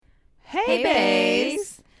Hey,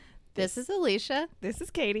 Bays. This is Alicia. This is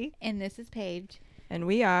Katie. And this is Paige. And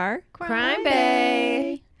we are Crime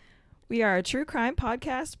Bay. We are a true crime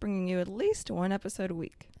podcast bringing you at least one episode a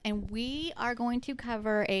week. And we are going to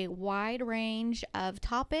cover a wide range of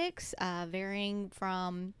topics, varying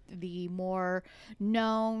from the more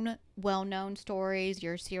known, well-known stories,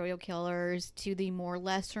 your serial killers, to the more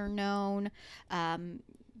lesser-known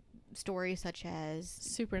stories such as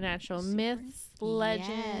supernatural myths,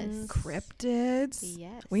 legends, cryptids.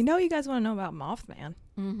 Yes. We know you guys want to know about Mothman.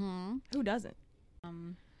 Mm-hmm. Who doesn't?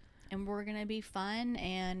 And we're going to be fun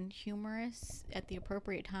and humorous at the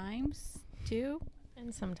appropriate times, too.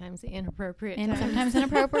 and sometimes inappropriate. And times. sometimes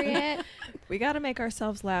inappropriate. We got to make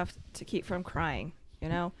ourselves laugh to keep from crying, you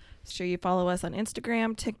know? So you follow us on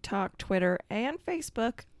Instagram, TikTok, Twitter, and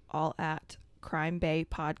Facebook, all at Crime Bay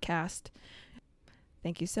Podcast.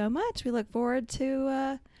 Thank you so much. We look forward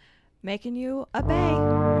to making you a bay.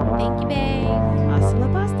 Thank you, babe. Hasta la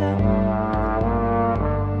pasta.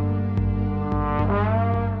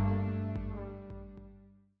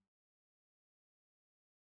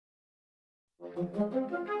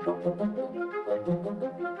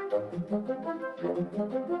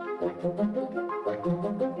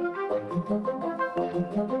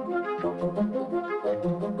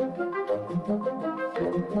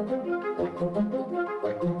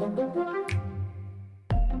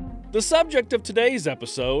 The subject of today's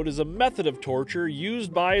episode is a method of torture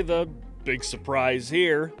used by the, big surprise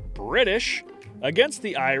here, British, against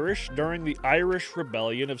the Irish during the Irish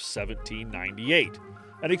Rebellion of 1798.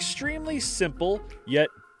 An extremely simple, yet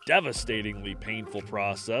devastatingly painful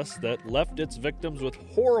process that left its victims with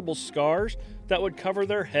horrible scars that would cover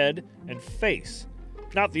their head and face.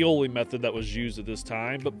 Not the only method that was used at this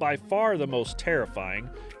time, but by far the most terrifying,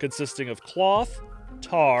 consisting of cloth,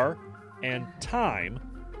 tar, and time.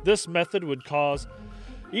 This method would cause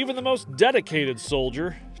even the most dedicated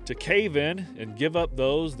soldier to cave in and give up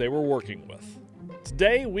those they were working with.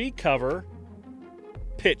 Today we cover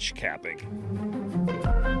pitchcapping.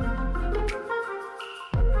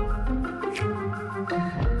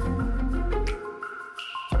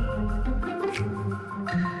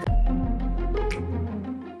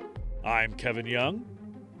 I'm Kevin Young.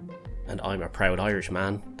 And I'm a proud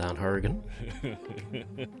Irishman, Dan Horrigan.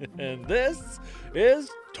 And this is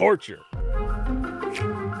Torture.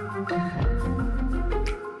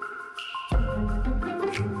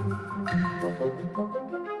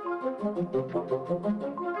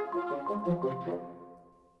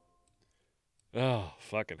 Oh,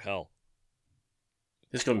 fucking hell.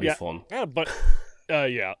 It's going to be fun. I had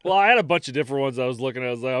yeah. Well, I had a bunch of different ones I was looking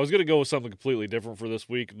at. I was going to go with something completely different for this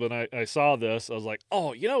week, but I saw this. I was like,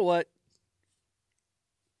 oh, you know what?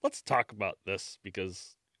 Let's talk about this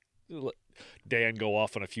because let Dan go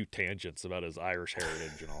off on a few tangents about his Irish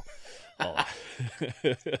heritage and all.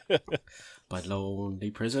 By lonely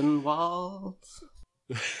prison walls.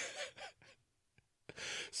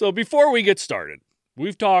 So before we get started,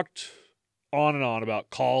 we've talked on and on about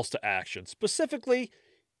calls to action, specifically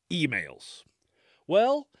emails.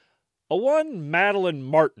 Well, a one Madeline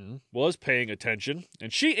Martin was paying attention,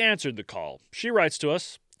 and she answered the call. She writes to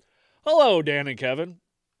us, "Hello, Dan and Kevin."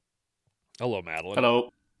 Hello, Madeline.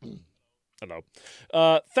 Hello.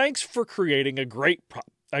 Hello. Thanks for creating a great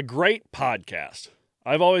podcast.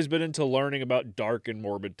 I've always been into learning about dark and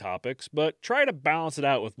morbid topics, but try to balance it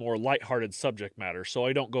out with more lighthearted subject matter so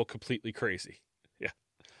I don't go completely crazy.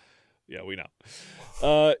 Yeah, we know.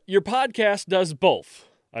 Your podcast does both.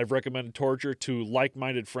 I've recommended torture to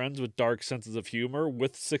like-minded friends with dark senses of humor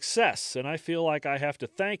with success, and I feel like I have to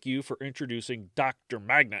thank you for introducing Dr.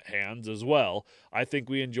 Magnet Hands as well. I think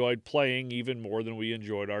we enjoyed playing even more than we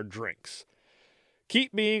enjoyed our drinks.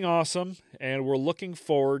 Keep being awesome, and we're looking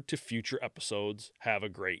forward to future episodes. Have a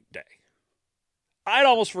great day. I'd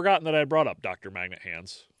almost forgotten that I brought up Dr. Magnet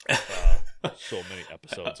Hands so many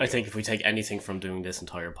episodes I ago. think if we take anything from doing this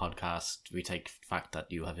entire podcast, we take the fact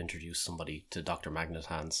that you have introduced somebody to Dr. Magnet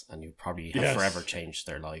Hands, and you probably have forever changed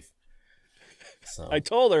their life. So I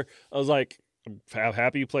told her, I was like, I'm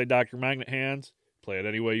happy you played Dr. Magnet Hands. Play it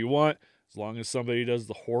any way you want, as long as somebody does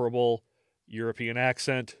the horrible European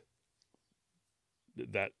accent.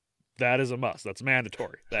 That is a must. That's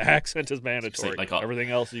mandatory. The accent is mandatory. Like everything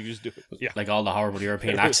else, you just do it. Yeah. Like all the horrible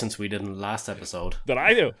European accents we did in the last episode. That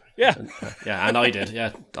I do. Yeah. Yeah, and I did.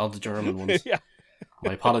 Yeah, all the German ones. Yeah.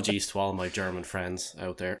 My apologies to all my German friends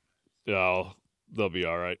out there. Oh, they'll be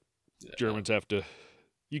all right. Germans have to.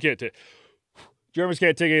 Germans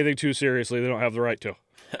can't take anything too seriously. They don't have the right to.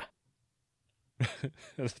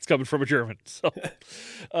 That's coming from a German. So,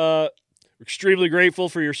 we're extremely grateful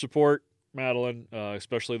for your support, Madeline,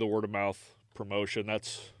 especially the word of mouth promotion.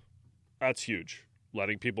 That's That's huge.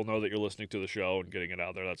 Letting people know that you're listening to the show and getting it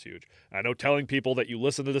out there, that's huge. I know telling people that you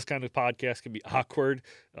listen to this kind of podcast can be awkward.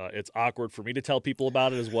 It's awkward for me to tell people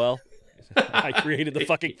about it as well. I created the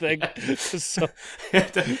fucking thing. So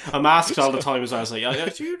I'm asked all the time as well. I was like, yeah,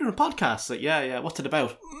 you're doing a podcast. Like, yeah. What's it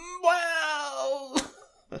about? Well,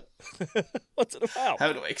 what's it about?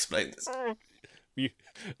 How do I explain this?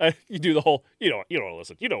 You do the whole, you don't want to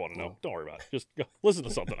listen. You don't want to know. Don't worry about it. Just go listen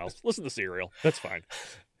to something else. Listen to Serial. That's fine.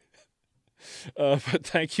 But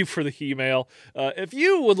thank you for the email. If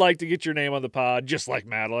you would like to get your name on the pod, just like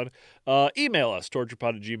Madeline, email us,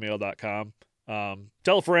 torturepod@gmail.com.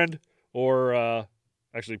 Tell a friend, or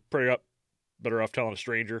actually better off telling a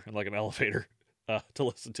stranger in like an elevator to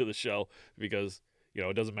listen to the show, because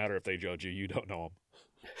it doesn't matter if they judge you. You don't know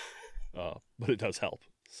them. But it does help.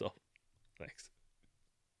 So thanks.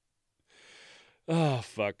 Oh,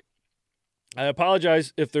 fuck. I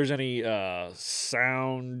apologize if there's any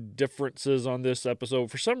sound differences on this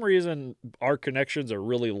episode. For some reason, our connections are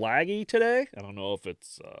really laggy today. I don't know if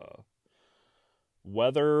it's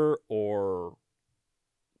weather or,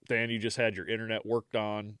 Dan, you just had your internet worked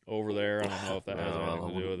on over there. I don't know if that has anything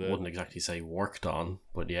to do with it. I wouldn't exactly say worked on,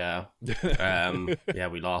 but yeah. Yeah,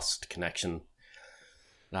 we lost connection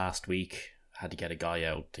last week. Had to get a guy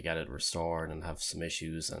out to get it restored and have some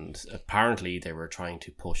issues, and apparently they were trying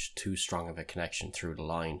to push too strong of a connection through the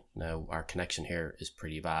line. Now our connection here is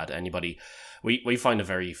pretty bad. We find it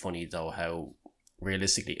very funny though how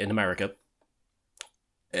realistically in America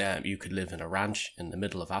you could live in a ranch in the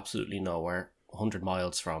middle of absolutely nowhere, 100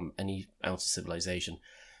 miles from any ounce of civilization,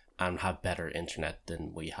 and have better internet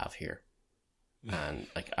than we have here. And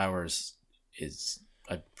like ours is,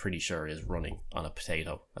 I'm pretty sure, is running on a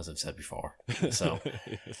potato, as I've said before. So,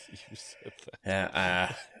 yes, you said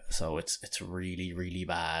that. So it's really, really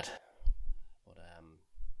bad. But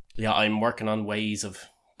yeah, I'm working on ways of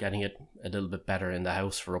getting it a little bit better in the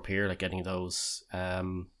house for up here, like getting those. I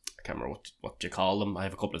can't remember what you call them. I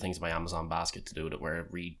have a couple of things in my Amazon basket to do with it, where I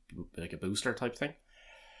read like a booster type thing.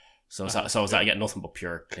 So I get nothing but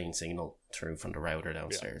pure clean signal through from the router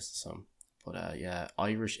downstairs. Yeah. So. But yeah,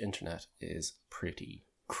 Irish internet is pretty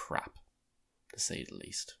crap, to say the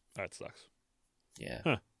least. That sucks. Yeah.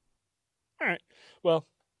 Huh. All right. Well,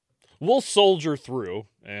 we'll soldier through,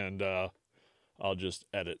 and I'll just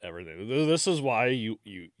edit everything. This is why you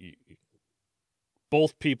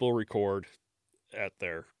both people record at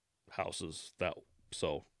their houses,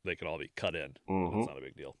 so they can all be cut in. Mm-hmm. It's not a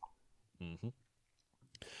big deal. Mm-hmm.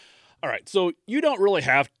 All right. So you don't really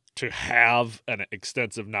have to have an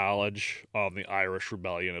extensive knowledge on the Irish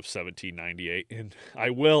Rebellion of 1798, and I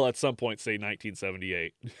will at some point say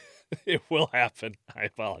 1978. It will happen. I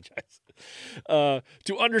apologize.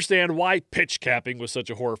 To understand why pitchcapping was such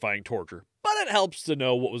a horrifying torture, but it helps to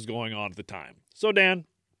know what was going on at the time. So, Dan,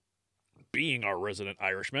 being our resident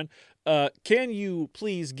Irishman, can you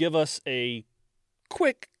please give us a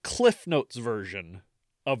quick Cliff Notes version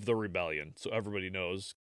of the rebellion so everybody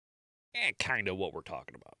knows kind of what we're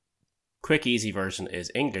talking about? Quick, easy version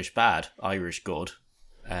is English bad, Irish good.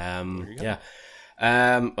 Yeah.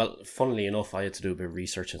 Well, funnily enough, I had to do a bit of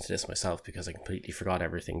research into this myself because I completely forgot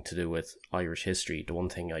everything to do with Irish history. The one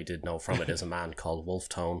thing I did know from it is a man called Wolf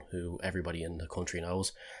Tone, who everybody in the country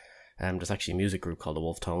knows. There's actually a music group called the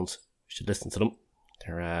Wolf Tones. You should listen to them.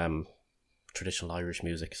 They're traditional Irish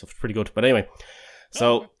music, so it's pretty good. But anyway,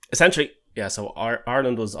 so essentially, yeah, so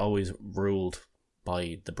Ireland was always ruled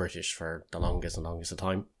by the British for the longest of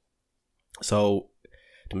time. So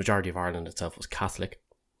the majority of Ireland itself was Catholic,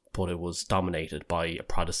 but it was dominated by a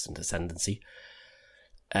Protestant ascendancy.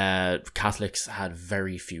 Catholics had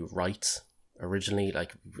very few rights originally,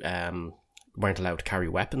 like weren't allowed to carry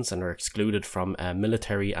weapons and were excluded from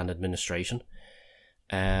military and administration.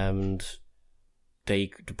 And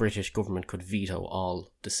the British government could veto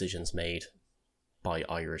all decisions made by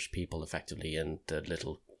Irish people effectively in the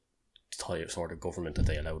little sort of government that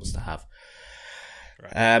they allowed us to have.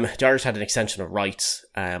 Right. The Irish had an extension of rights,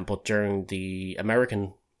 but during the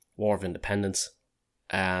American War of Independence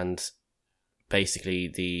and basically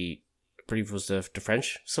I believe it was the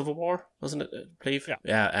French Civil War, wasn't it? I believe.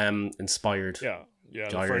 Yeah. Inspired. Yeah.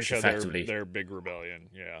 The Irish French had effectively their big rebellion.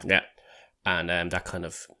 Yeah. Yeah, and that kind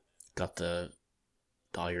of got the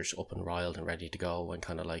Irish up and riled and ready to go, and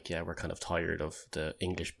kind of like, yeah, we're kind of tired of the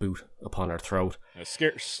English boot upon our throat. It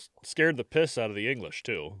scared the piss out of the English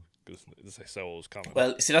too, because they saw what was coming.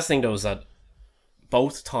 Well, see, that's the thing though, is that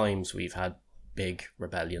both times we've had big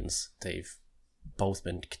rebellions, they've both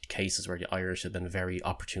been cases where the Irish have been very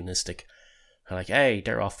opportunistic. And like, hey,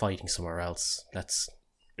 they're off fighting somewhere else. Let's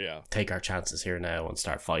take our chances here now and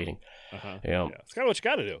start fighting. Uh-huh. You know, it's kind of what you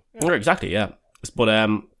got to do. Yeah. Exactly, yeah.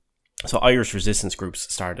 But So Irish resistance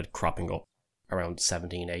groups started cropping up around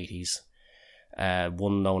 1780s.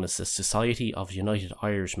 One known as the Society of United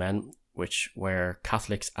Irishmen, which were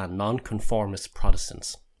Catholics and non-conformist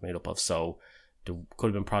Protestants made up of. So they could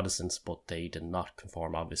have been Protestants, but they did not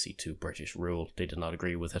conform, obviously, to British rule. They did not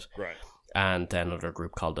agree with it. Right. And then another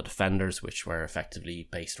group called the Defenders, which were effectively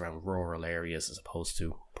based around rural areas as opposed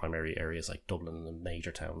to primary areas like Dublin and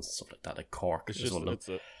major towns and stuff like that, like Cork. It's just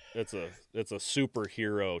it's a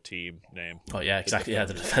superhero team name. Oh yeah, exactly. Yeah,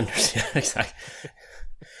 the Defenders. Yeah, exactly.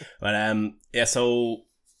 But yeah. So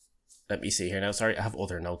let me see here now. Sorry, I have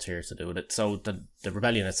other notes here to do with it. So the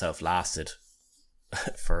rebellion itself lasted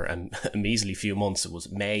for a measly few months. It was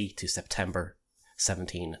May to September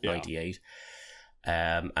 1798.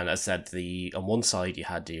 Yeah. And as I said, on one side you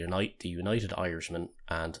had the United Irishmen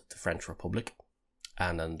and the French Republic,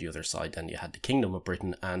 and on the other side then you had the Kingdom of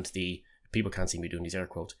Britain and the, people can't see me doing these air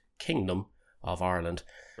quotes, Kingdom of Ireland.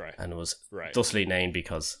 Right. And it was thusly named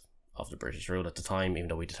because of the British rule at the time, even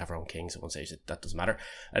though we did have our own kings at one stage. That doesn't matter.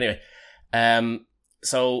 Anyway,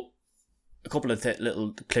 so a couple of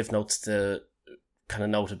little cliff notes to kind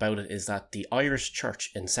of note about it is that the Irish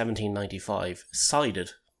Church in 1795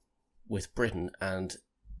 sided with Britain and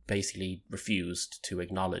basically refused to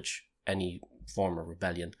acknowledge any form of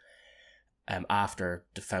rebellion after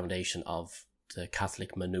the foundation of the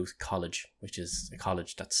Catholic Maynooth College, which is a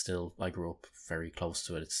college that's still, I grew up very close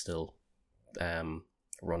to it, it's still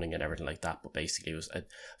running and everything like that, but basically it was, as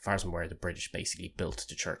far as I'm aware, the British basically built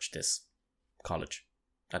the church this college,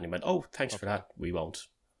 and they went, oh, thanks for that, we won't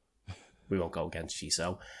go against you.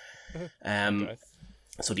 So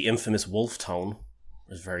so the infamous Wolfe Tone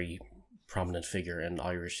was a very prominent figure in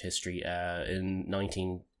Irish history. In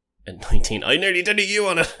 19 I nearly did a U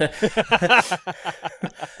on it.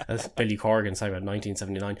 That's Billy Corgan saying about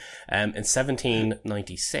 1979. In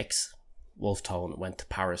 1796, Wolfe Tone went to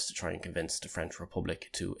Paris to try and convince the French Republic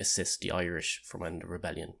to assist the Irish for when the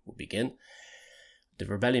rebellion would begin. The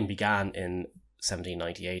rebellion began in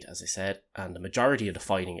 1798, as I said, and the majority of the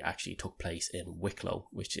fighting actually took place in Wicklow,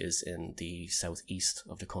 which is in the southeast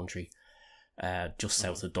of the country, just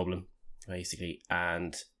south of Dublin, basically.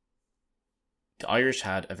 And the Irish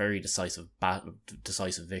had a very decisive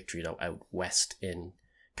victory, though, out west in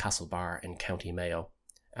Castlebar in County Mayo.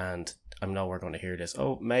 And I know we're going to hear this.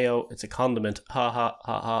 Oh, Mayo, it's a condiment. Ha ha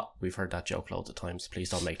ha ha. We've heard that joke loads of times. Please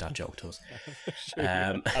don't make that joke to us.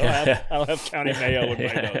 I'll have County Mayo in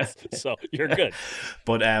my notes, so you're good.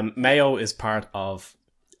 But Mayo is part of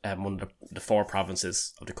one of the four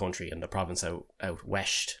provinces of the country, and the province out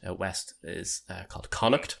west is called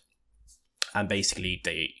Connacht. And basically,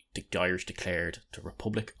 the Irish declared the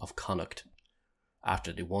Republic of Connacht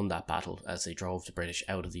after they won that battle, as they drove the British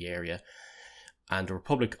out of the area. And the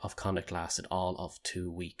Republic of Connacht lasted all of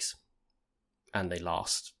 2 weeks, and they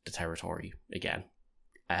lost the territory again.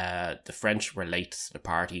 The French were late to the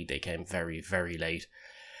party. They came very, very late,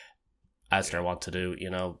 as they're wont to do. You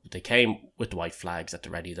know, they came with the white flags at the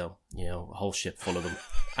ready, though. You know, a whole ship full of them.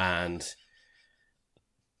 And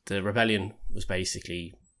the rebellion was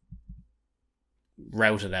basically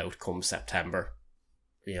routed out come September.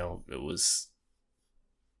 You know, it was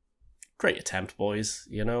great attempt, boys.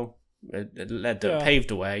 You know, it paved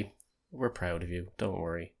the way. We're proud of you. Don't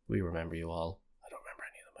worry, we remember you all. I don't remember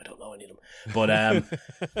any of them. I don't know any of them. But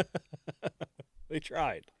they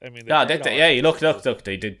tried. I mean, look.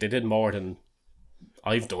 They did more than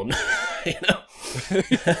I've done. You know,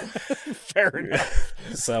 fair enough.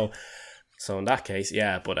 So in that case,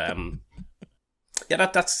 yeah. But yeah,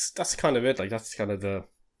 that's kind of it. Like, that's kind of the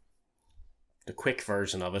quick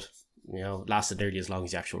version of it. You know, lasted nearly as long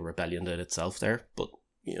as the actual rebellion did itself there. But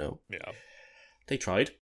you know, yeah, they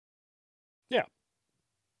tried. Yeah.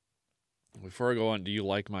 Before I go on, do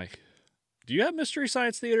you have Mystery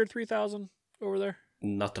Science Theater 3000 over there?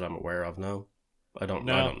 Not that I'm aware of. No, I don't.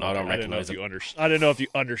 No, I don't recognize it. I didn't know if you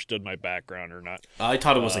understood my background or not. I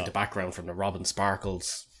thought it was like the background from the Robin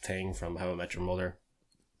Sparkles thing from How I Met Your Mother.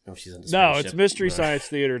 No, she's in the spaceship. It's Mystery Science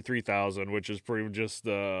Theater 3000, which is pretty much just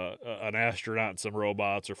an astronaut and some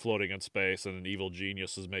robots are floating in space, and an evil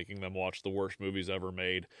genius is making them watch the worst movies ever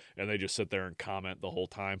made, and they just sit there and comment the whole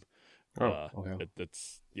time. Oh, okay.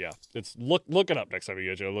 It's look it up next time you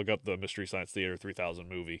guys look up the Mystery Science Theater 3000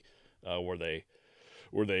 movie, where they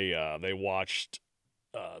watched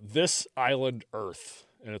This Island Earth,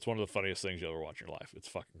 and it's one of the funniest things you'll ever watch in your life. It's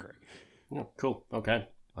fucking great. Oh, cool. Okay.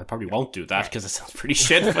 I probably won't do that because it sounds pretty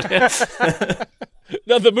shit. But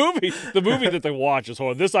no, the movie that they watch is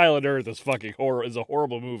horrible. This Island Earth is fucking is a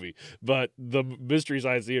horrible movie, but the Mystery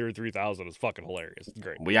Science Theater 3000 is fucking hilarious. It's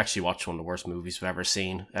great. We actually watched one of the worst movies we've ever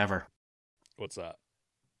seen, ever. What's that?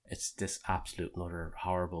 It's this absolute and utter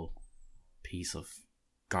horrible piece of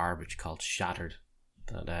garbage called Shattered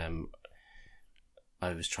that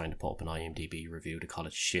I was trying to put up an IMDb review to call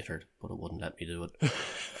it Shittered, but it wouldn't let me do it.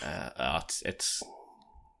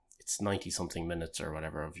 It's 90 something minutes or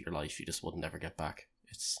whatever of your life you just would never get back.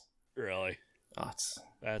 It's Really?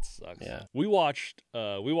 That sucks. Yeah. We watched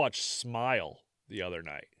Smile the other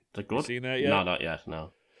night. like You good. seen that yet? No, not yet.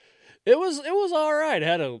 No. It was all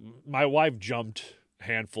right. My wife jumped a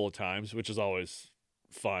handful of times, which is always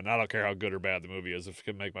fun. I don't care how good or bad the movie is. If it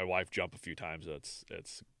can make my wife jump a few times,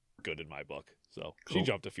 it's good in my book. So she Cool.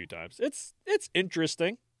 jumped a few times. It's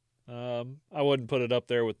interesting. I wouldn't put it up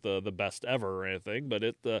there with the best ever or anything, but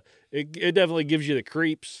it definitely gives you the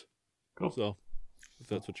creeps. Cool. So if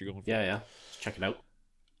that's what you're going for. Yeah. Let's check it out.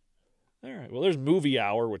 All right. Well, there's Movie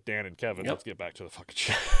Hour with Dan and Kevin. Yep. Let's get back to the fucking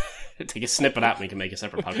show. Take a snippet out and we can make a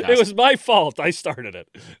separate podcast. It was my fault. I started it.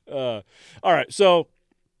 All right. So,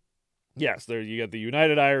 yes, there you got the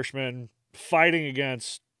United Irishmen fighting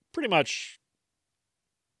against pretty much,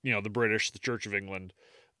 the British, the Church of England,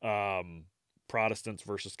 Protestants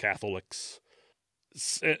versus Catholics.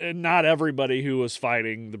 And not everybody who was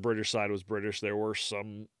fighting the British side was British. There were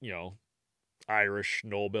some, Irish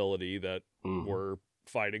nobility that were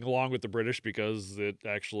fighting along with the British because they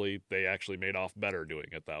actually made off better doing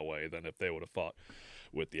it that way than if they would have fought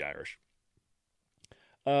with the Irish.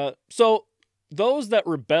 So those that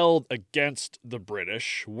rebelled against the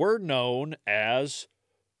British were known as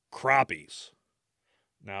Croppies.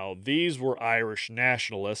 Now, these were Irish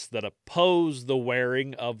nationalists that opposed the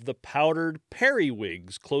wearing of the powdered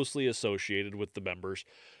periwigs closely associated with the members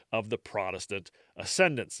of the Protestant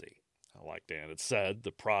ascendancy. Like Dan had said,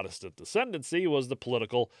 the Protestant ascendancy was the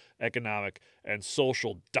political, economic, and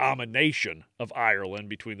social domination of Ireland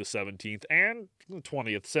between the 17th and the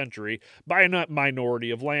 20th century by a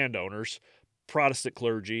minority of landowners, Protestant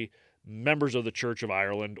clergy, members of the Church of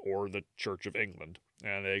Ireland, or the Church of England.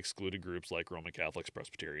 And they excluded groups like Roman Catholics,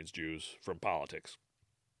 Presbyterians, Jews from politics,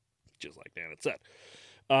 just like Dan had said.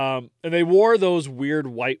 And they wore those weird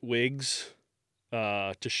white wigs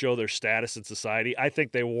to show their status in society. I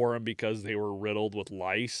think they wore them because they were riddled with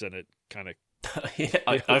lice, and it kind of... Yeah,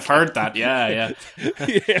 I've heard that. Yeah.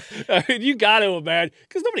 Yeah, I mean, you got to imagine,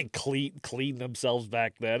 because nobody cleaned themselves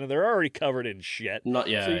back then, and they're already covered in shit. Not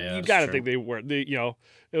yeah. So yeah you got to think they were.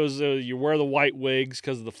 It was you wear the white wigs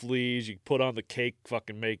because of the fleas. You put on the cake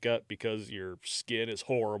fucking makeup because your skin is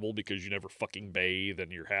horrible because you never fucking bathe,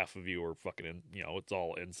 and half of you are fucking it's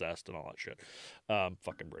all incest and all that shit.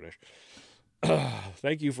 Fucking British.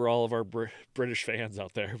 Thank you for all of our British fans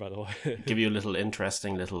out there, by the way. Give you a little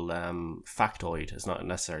interesting little factoid. It's not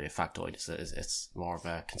necessarily a factoid. It's more of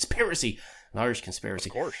a conspiracy, an Irish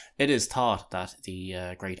conspiracy. Of course. It is thought that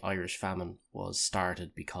the Great Irish Famine was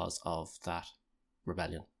started because of that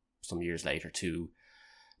rebellion some years later to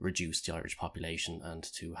reduce the Irish population and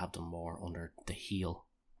to have them more under the heel,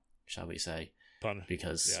 shall we say.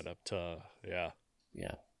 Because...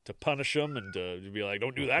 To punish them and to be like,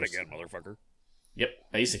 don't do that again, motherfucker. Yep,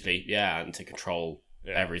 basically, yeah, and to control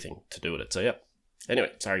everything to do with it. So, yeah.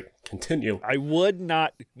 Anyway, sorry, continue. I would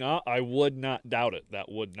not doubt it.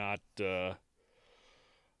 That would not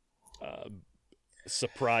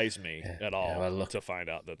surprise me at all to find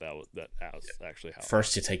out that was actually how.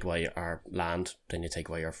 First, you take away our land, then you take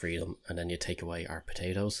away our freedom, and then you take away our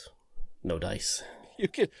potatoes. No dice. You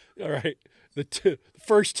can, all right. The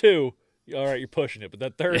first two. All right, you're pushing it, but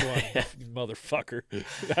that third one, you motherfucker,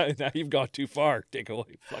 now you've gone too far. Take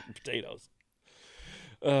away fucking potatoes.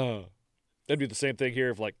 That'd be the same thing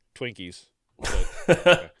here if like Twinkies.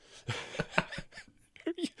 But,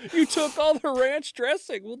 you took all the ranch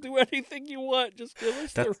dressing. We'll do anything you want. Just give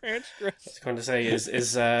us the ranch dressing. I was going to say, is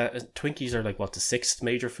Twinkies are like what, the 6th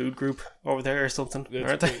major food group over there or something?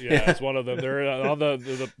 Aren't they? Yeah, it's one of them. They're on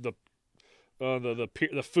the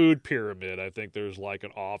food pyramid. I think there's like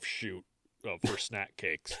an offshoot for snack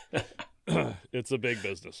cakes. It's a big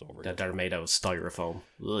business over here. They're made out of styrofoam.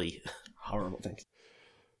 Ugh, horrible thing.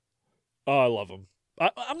 Oh, I love them.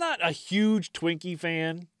 I'm not a huge Twinkie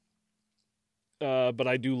fan, but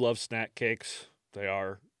I do love snack cakes. They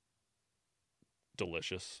are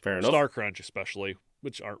delicious. Fair enough. Star Crunch especially,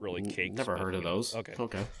 which aren't really cakes. Never heard of those. Okay.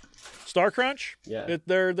 Star Crunch? Yeah.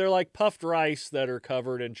 They're like puffed rice that are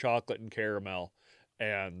covered in chocolate and caramel,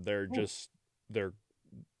 and they're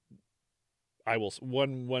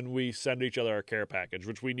when we send each other our care package,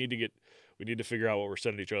 which we need to figure out what we're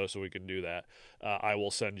sending each other so we can do that. I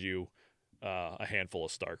will send you a handful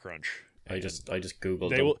of Star Crunch. I just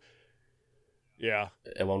googled they them. will. Yeah.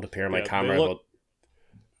 It won't appear on my camera, but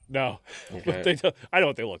no. Okay. But I know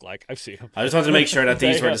what they look like. I've seen them. I just wanted to make sure that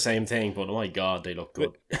these were the same thing, but oh my god, they look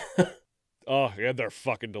good. Oh, yeah, they're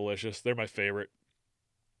fucking delicious. They're my favorite.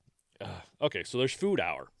 Okay, so there's food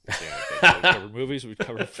hour. Damn it, we've covered movies, we've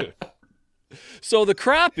covered food. So the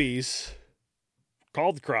crappies,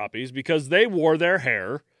 called the crappies because they wore their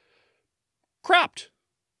hair cropped,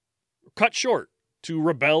 cut short to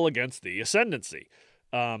rebel against the ascendancy.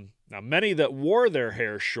 Now, many that wore their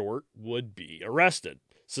hair short would be arrested,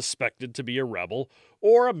 suspected to be a rebel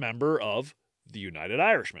or a member of the United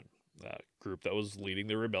Irishmen, a group that was leading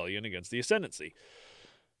the rebellion against the ascendancy.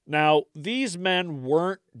 Now, these men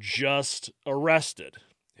weren't just arrested.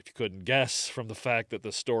 If you couldn't guess from the fact that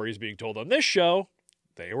the story is being told on this show,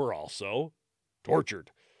 they were also tortured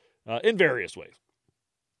in various ways.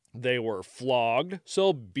 They were flogged,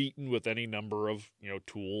 so beaten with any number of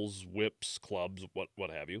tools, whips, clubs, what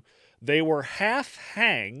have you. They were half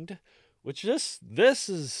hanged, which this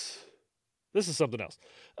is something else.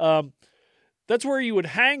 That's where you would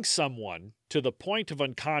hang someone to the point of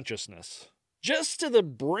unconsciousness, just to the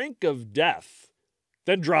brink of death,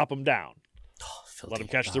 then drop them down. Oh, let them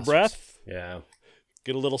catch bastards. their breath, Yeah.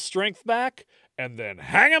 get a little strength back, and then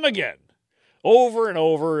hang them again, over and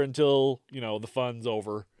over until the fun's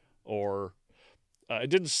over. Or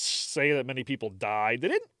it didn't say that many people died. They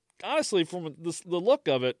didn't, honestly, from the look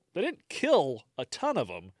of it, they didn't kill a ton of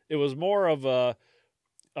them. It was more of a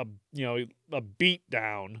beat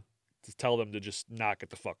down to tell them to just knock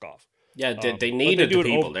it the fuck off. Yeah, they But needed do the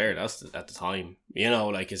it people there. That's at the time.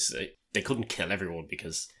 They couldn't kill everyone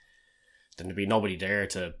because then there'd be nobody there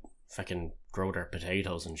to fucking grow their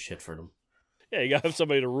potatoes and shit for them. Yeah, you gotta have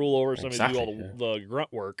somebody to rule over, somebody to do all Exactly, the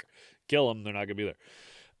grunt work. Kill them, they're not gonna be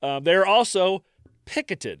there. They're also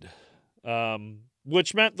picketed,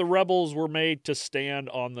 which meant the rebels were made to stand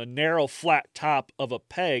on the narrow, flat top of a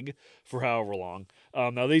peg for however long.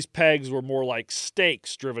 Now, these pegs were more like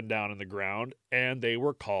stakes driven down in the ground, and they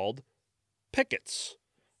were called pickets.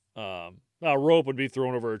 Now, a rope would be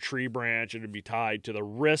thrown over a tree branch and it would be tied to the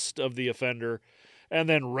wrist of the offender and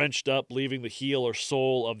then wrenched up, leaving the heel or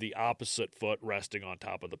sole of the opposite foot resting on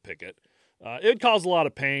top of the picket. It would cause a lot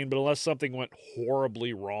of pain, but unless something went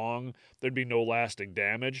horribly wrong, there'd be no lasting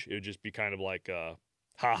damage. It would just be kind of like a,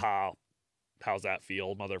 ha-ha, how's that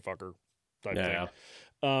feel, motherfucker, type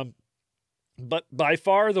thing. But by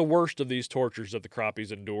far the worst of these tortures that the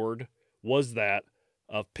crappies endured was that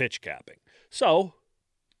of pitchcapping. So,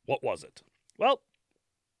 what was it? Well,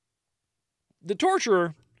 the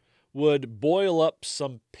torturer would boil up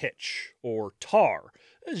some pitch or tar.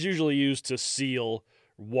 It's usually used to seal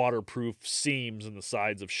waterproof seams in the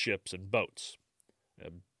sides of ships and boats.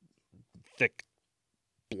 Thick,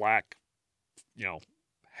 black,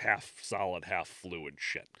 half solid, half fluid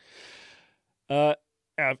shit. I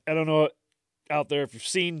don't know out there if you've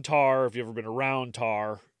seen tar, if you've ever been around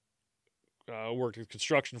tar. I worked in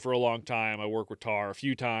construction for a long time. I work with tar a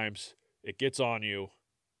few times. It gets on you.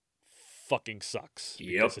 Fucking sucks.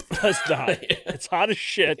 Yep. It does not. It's hot as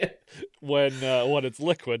shit when it's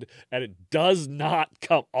liquid, and it does not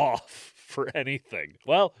come off for anything.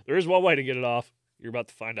 Well, there is one way to get it off. You're about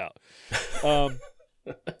to find out.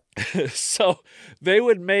 So they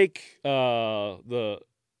would make the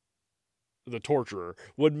torturer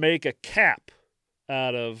would make a cap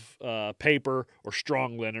out of paper or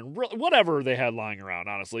strong linen, whatever they had lying around,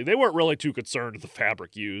 honestly. They weren't really too concerned with the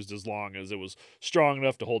fabric used as long as it was strong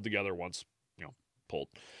enough to hold together once, pulled.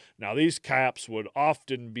 Now, these caps would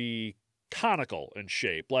often be conical in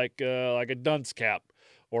shape, like a dunce cap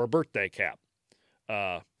or a birthday cap,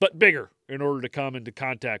 but bigger in order to come into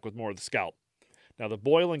contact with more of the scalp. Now, the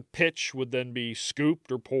boiling pitch would then be scooped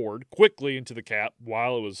or poured quickly into the cap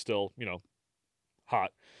while it was still,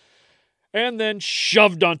 hot, and then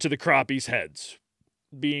shoved onto the crappies' heads,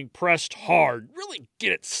 being pressed hard, really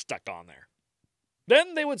get it stuck on there.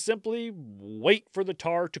 Then they would simply wait for the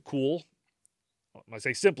tar to cool. When I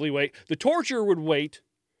say simply wait, the torturer would wait.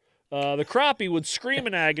 The crappie would scream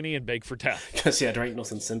in agony and beg for death. Because, there ain't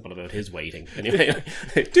nothing simple about his waiting. Anyway,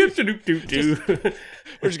 we're just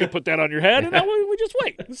going to put that on your head, and now we just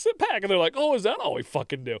wait and sit back. And they're like, oh, is that all we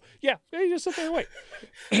fucking do? Yeah, you just sit there and wait.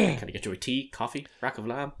 Can I get you a tea, coffee, rack of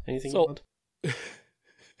lamb, anything you want?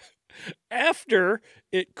 After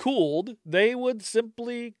it cooled, they would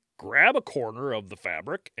simply grab a corner of the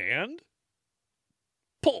fabric and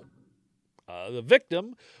pull. The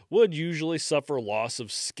victim would usually suffer loss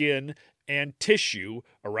of skin and tissue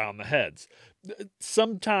around the heads.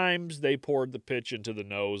 Sometimes they poured the pitch into the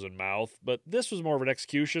nose and mouth, but this was more of an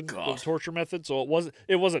execution of torture method, so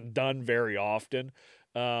it wasn't done very often.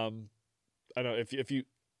 I don't know if you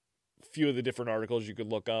few of the different articles you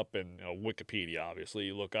could look up, and Wikipedia, obviously,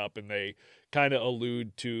 you look up, and they kind of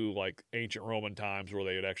allude to like ancient Roman times where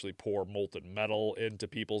they would actually pour molten metal into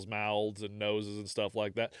people's mouths and noses and stuff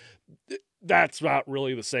like that. That's not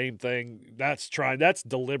really the same thing. That's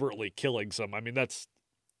deliberately killing some. I mean,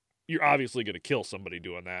 you're obviously going to kill somebody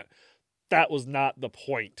doing that. That was not the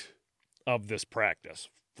point of this practice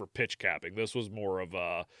for pitch capping. This was more of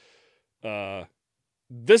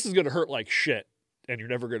this is going to hurt like shit, and you're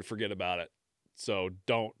never going to forget about it. So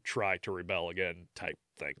don't try to rebel again type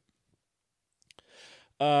thing.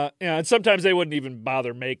 And sometimes they wouldn't even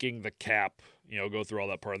bother making the cap, go through all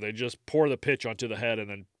that part. They just pour the pitch onto the head and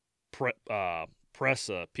then press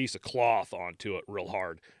a piece of cloth onto it real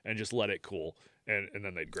hard and just let it cool. And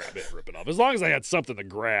then they'd grab it and rip it off. As long as they had something to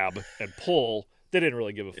grab and pull, they didn't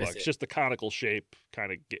really give a fuck. It's just the conical shape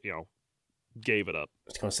kind of, gave it up. I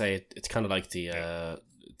was going to say, it's kind of like the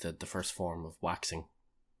first form of waxing,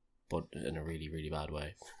 but in a really, really bad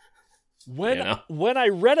way. When I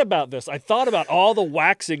read about this, I thought about all the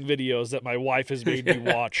waxing videos that my wife has made me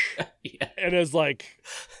watch. Yeah. And it's like,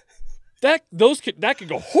 that could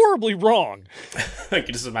go horribly wrong. I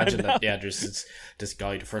can just imagine that. Yeah, there's this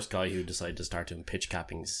guy, the first guy who decided to start doing pitch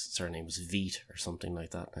capping. His surname was Veet or something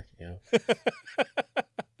like that.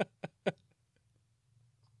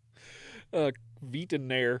 Veet and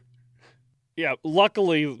Nair. Yeah,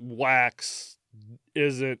 luckily wax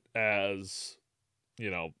isn't as,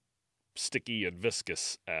 sticky and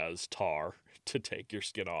viscous as tar to take your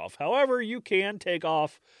skin off. However, you can take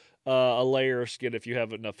off a layer of skin if you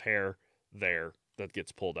have enough hair there that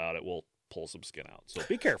gets pulled out. It will pull some skin out. So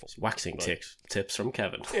be careful. Waxing tips from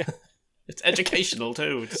Kevin. Yeah. It's educational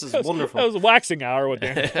too. This is wonderful. That was a waxing hour with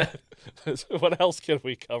Dan. What else can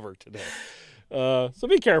we cover today? So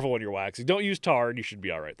be careful when you're waxing. Don't use tar, and you should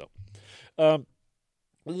be all right though.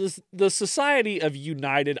 The Society of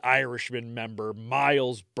United Irishmen member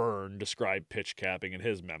Miles Byrne described pitch capping in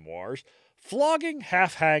his memoirs. Flogging,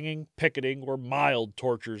 half-hanging, picketing were mild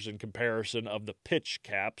tortures in comparison of the pitch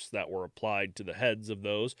caps that were applied to the heads of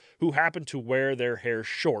those who happened to wear their hair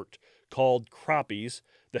short, called crappies,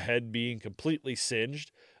 the head being completely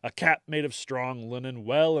singed, a cap made of strong linen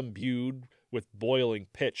well imbued with boiling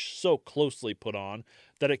pitch so closely put on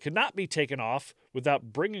that it could not be taken off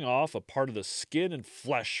without bringing off a part of the skin and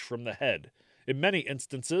flesh from the head. In many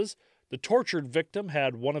instances, the tortured victim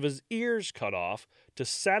had one of his ears cut off to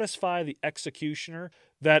satisfy the executioner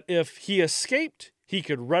that if he escaped, he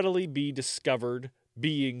could readily be discovered,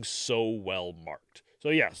 being so well marked. So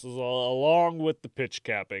yes, along with the pitch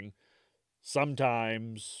capping,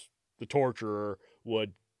 sometimes the torturer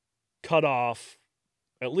would cut off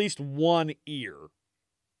at least one ear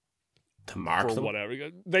to mark or them. Whatever.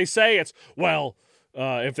 They say it's,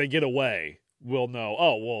 if they get away, we'll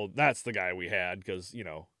know, that's the guy we had because,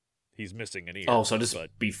 he's missing an ear. Oh, so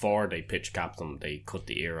before they pitch cap them, they cut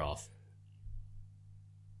the ear off.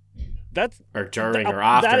 Or during or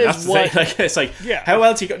after. That's what, it's like, yeah. How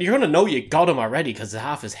else you're going to know you got him already because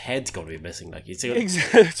half his head's going to be missing. Like, exactly.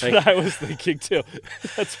 That's what I was thinking too.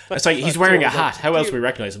 It's like he's wearing a hat. How else do we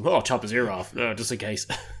recognize him? Oh, chop his ear off, just in case.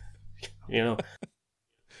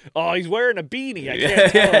 Oh, he's wearing a beanie. I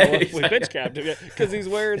can't tell if we pitch capped him because he's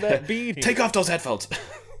wearing that beanie. Take off those headphones.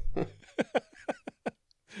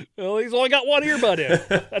 Well, he's only got one earbud in.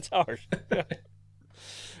 That's ours.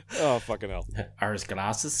 Oh, fucking hell. Are his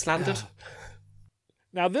glasses slanted?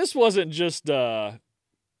 Now, this wasn't just, hey,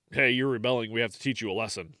 you're rebelling, we have to teach you a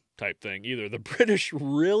lesson type thing either. The British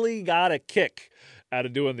really got a kick out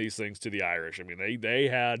of doing these things to the Irish. I mean, they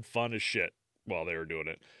had fun as shit while they were doing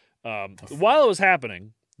it. While it was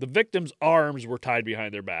happening, the victims' arms were tied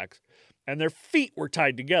behind their backs, and their feet were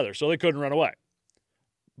tied together so they couldn't run away.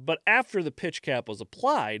 But after the pitch cap was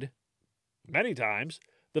applied, many times,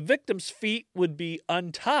 the victim's feet would be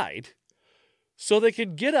untied so they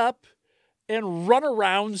could get up and run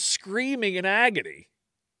around screaming in agony,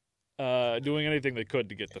 doing anything they could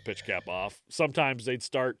to get the pitch cap off. Sometimes they'd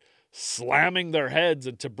start slamming their heads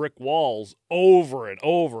into brick walls over and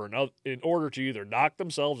over in order to either knock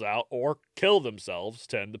themselves out or kill themselves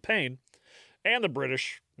to end the pain. And the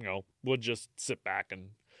British, would just sit back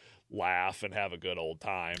and laugh and have a good old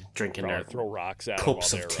time. Drinking their throw rocks at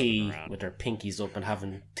cups of tea with their pinkies up and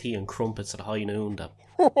having tea and crumpets at high noon. The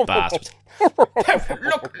bastards.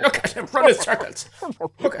 look at him run in circles.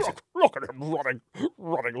 Look at him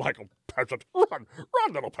running like a peasant. Run,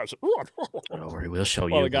 little peasant, run. Don't worry, we'll show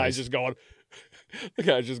you. Well, the guy's just going,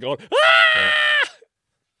 ah!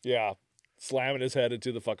 Yeah, slamming his head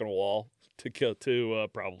into the fucking wall to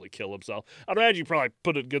probably kill himself. I'd imagine you probably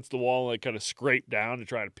put it against the wall and kind of scrape down to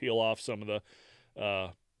try to peel off some of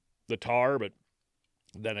the tar, but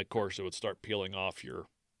then of course it would start peeling off your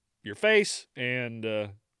face, and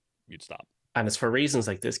you'd stop. And it's for reasons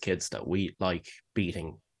like this, kids, that we like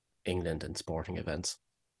beating England in sporting events,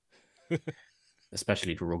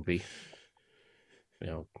 especially the rugby. You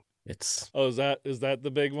know, it's is that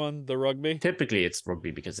the big one, the rugby? typically it's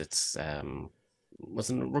rugby because it's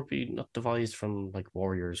wasn't rugby not devised from like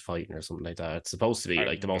warriors fighting or something like that? It's supposed to be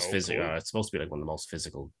like the most physical. It's supposed to be like one of the most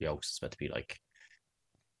physical yokes. It's meant to be like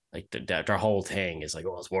their whole thing is like,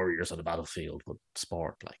 oh, it's warriors on the battlefield, but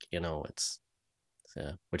sport, like, you know, it's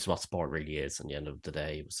which is what sport really is. And the end of the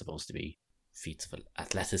day, it was supposed to be feats of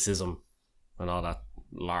athleticism and all that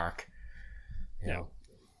lark, you know.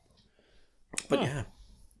 But yeah.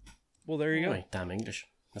 Well, there you go. Damn English.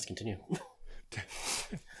 Let's continue.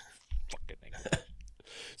 Fucking English.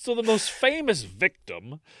 So the most famous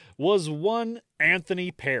victim was one Anthony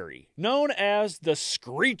Perry, known as the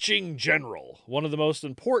Screeching General, one of the most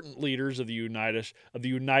important leaders of the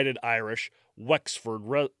United Irish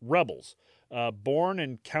Wexford rebels. Born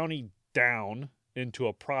in County Down into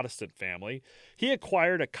a Protestant family, he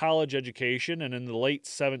acquired a college education and in the late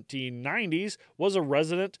 1790s was a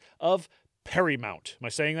resident of Perrymount. Am I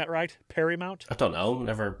saying that right? Perrymount? I don't know.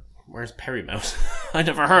 Never. Where's Perrymount? I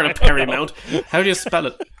never heard of Perrymount. How do you spell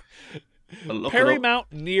it? Perrymount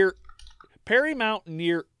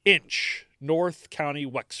near Inch, North County,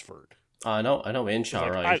 Wexford. I know Inch, all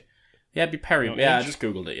right. Yeah, it'd be Perry. No, yeah, Inch? I just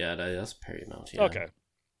googled it. Yeah, that's Perrymount. Yeah. Okay.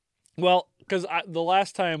 Well, because the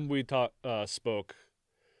last time we spoke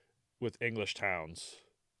with English towns,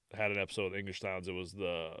 had an episode of English towns. It was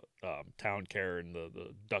the town care and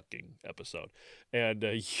the ducking episode, and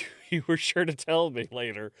you were sure to tell me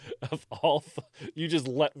later of all. You just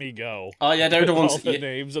let me go. Oh yeah, they're the ones. All the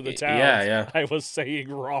names of the towns. Yeah. I was saying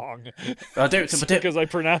wrong. Because I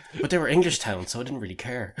pronounced. But they were English towns, so I didn't really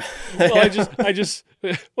care. Well, I just.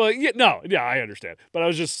 Well, yeah, I understand, but I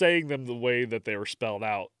was just saying them the way that they were spelled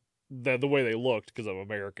out, the way they looked, because I'm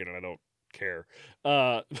American and I don't care.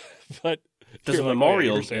 But. There's a like,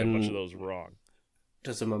 memorial a bunch of those wrong.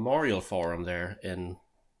 There's a memorial forum there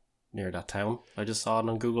near that town. I just saw it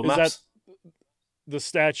on Google Maps. Is that the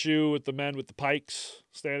statue with the men with the pikes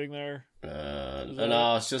standing there?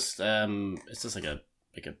 No, it's just like a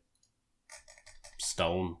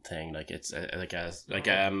stone thing. Like it's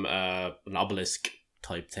an obelisk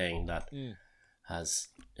type thing that has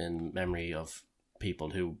in memory of people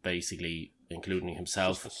who basically, including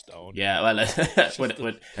himself. Just a stone. Yeah, well, with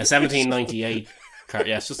a 1798 car.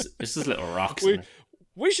 Yeah, it's just little rocks.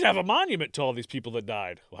 We should have a monument to all these people that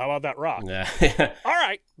died. Well, how about that rock? Yeah. All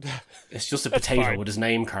right. It's just a potato fine. with his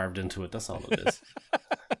name carved into it. That's all it is.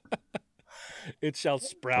 It shall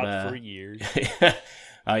sprout for years.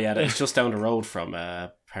 Oh yeah, it's just down the road from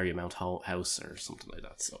Perrymount House or something like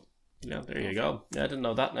that. So yeah, there you go. Yeah, I didn't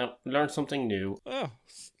know that. Now learned something new. Oh,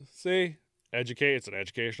 see. It's an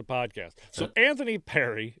educational podcast. So Anthony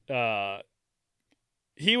Perry,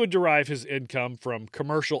 he would derive his income from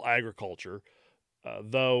commercial agriculture,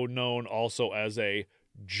 though known also as a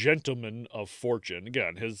gentleman of fortune.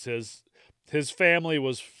 Again, his family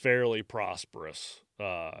was fairly prosperous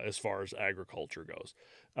as far as agriculture goes.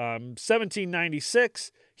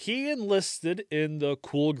 1796, he enlisted in the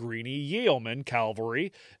Coolgreeny Yeoman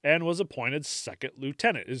Cavalry and was appointed second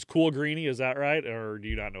lieutenant. Is Coolgreeny, is that right? Or do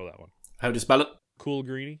you not know that one? How do you spell it?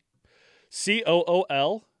 Coolgreeny. Coolgreany.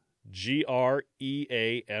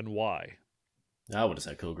 I would have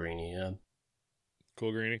said Coolgreeny, yeah.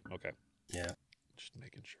 Coolgreeny? Okay. Yeah. Just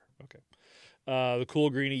making sure. Okay. The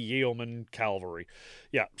Coolgreeny Yeoman Cavalry.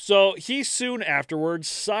 Yeah. So he soon afterwards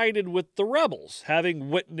sided with the rebels,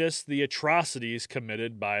 having witnessed the atrocities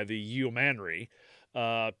committed by the yeomanry.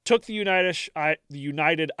 Took the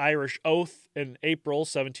United Irish Oath in April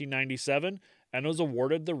 1797 and was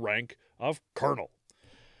awarded the rank of colonel.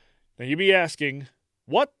 Now you'd be asking,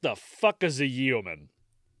 what the fuck is a yeoman?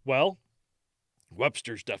 Well,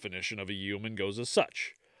 Webster's definition of a yeoman goes as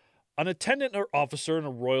such: an attendant or officer in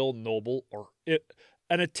a royal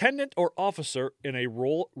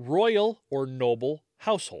or noble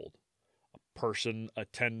household, a person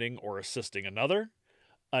attending or assisting another,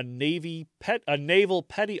 a naval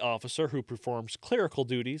petty officer who performs clerical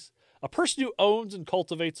duties, a person who owns and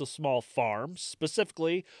cultivates a small farm,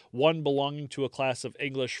 specifically one belonging to a class of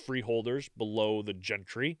English freeholders below the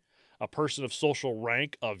gentry, a person of social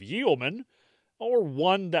rank of yeoman, or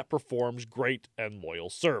one that performs great and loyal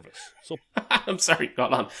service. So, I'm sorry,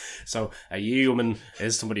 hold on. So a yeoman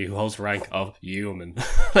is somebody who holds the rank of yeoman.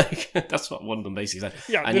 Like, that's what one of them basically said.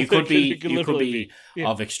 Yeah, and you could be yeah,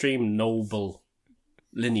 of extreme noble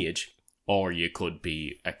lineage, or you could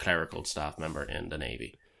be a clerical staff member in the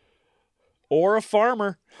Navy. or a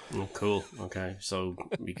farmer. Oh, cool. Okay, so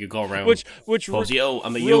you could go around. Which I'm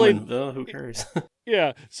a really, human. Oh, who cares?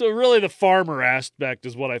 yeah. So really, the farmer aspect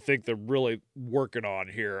is what I think they're really working on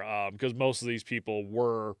here, because most of these people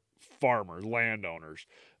were farmers, landowners.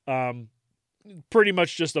 Pretty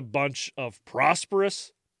much just a bunch of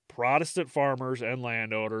prosperous Protestant farmers and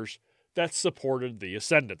landowners that supported the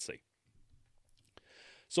ascendancy.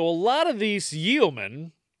 So a lot of these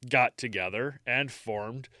yeomen got together and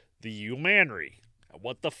formed the yeomanry.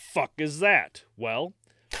 What the fuck is that? Well,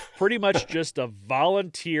 pretty much just a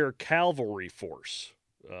volunteer cavalry force.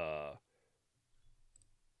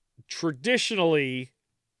 Traditionally,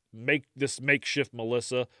 this makeshift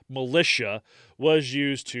militia was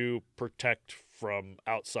used to protect from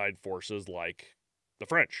outside forces like the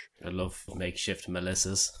French. I love makeshift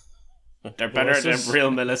militias. They're better than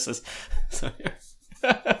real militias.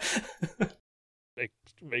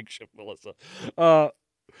 Makeshift militia.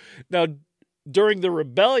 Now, during the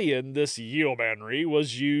rebellion, this yeomanry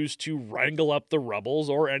was used to wrangle up the rebels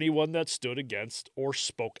or anyone that stood against or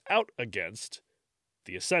spoke out against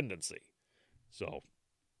the ascendancy. So,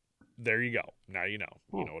 there you go. Now you know.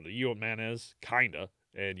 You know what a yeoman is, kinda,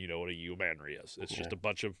 and you know what a yeomanry is. It's just a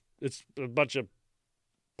bunch of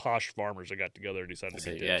posh farmers that got together and decided to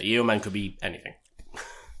be dibs. Yeah, yeoman could be anything,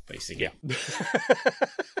 basically. Yeah.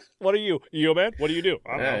 What are you, yeoman? What do you do?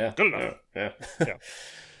 I don't know. Yeah. Good enough.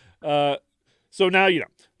 Yeah. So now you know.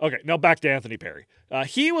 Okay, now back to Anthony Perry.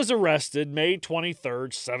 He was arrested May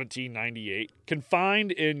 23rd, 1798,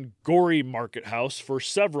 confined in Gorey Market House for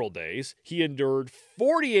several days. He endured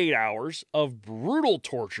 48 hours of brutal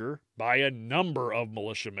torture by a number of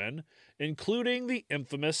militiamen, including the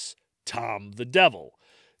infamous Tom the Devil,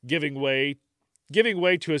 giving way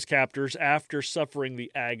to his captors after suffering the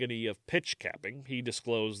agony of pitchcapping. He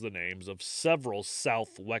disclosed the names of several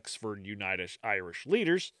South Wexford United Irish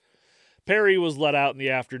leaders. Perry was let out in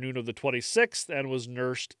the afternoon of the 26th and was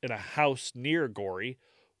nursed in a house near Gorey,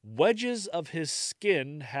 wedges of his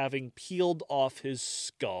skin having peeled off his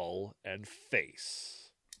skull and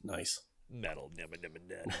face. Nice. Metal.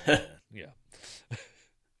 Yeah.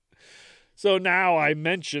 So now I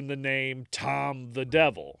mention the name Tom the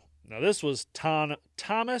Devil. Now this was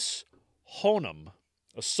Thomas Honum,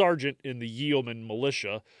 a sergeant in the yeoman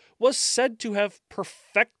militia, was said to have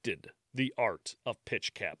perfected the art of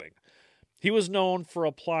pitchcapping. He was known for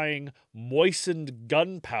applying moistened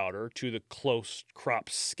gunpowder to the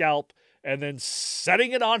close-cropped scalp and then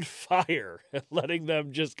setting it on fire and letting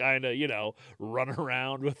them just kind of, run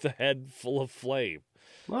around with the head full of flame.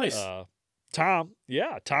 Nice. Tom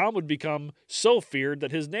would become so feared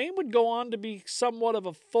that his name would go on to be somewhat of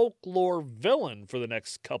a folklore villain for the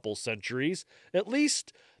next couple centuries. At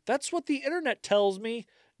least, that's what the internet tells me.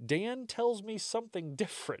 Dan tells me something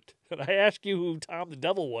different. And I ask you who Tom the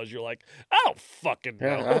Devil was, you're like, I don't fucking know.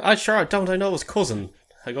 Yeah, I know his cousin.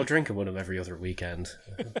 I go drinking with him every other weekend.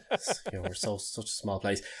 We're such a small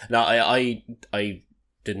place. Now, I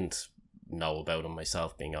didn't know about him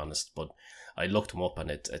myself, being honest, but I looked him up, and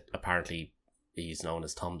it apparently he's known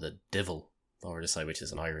as Tom the Devil, or this side, which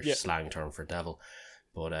is an Irish slang term for devil.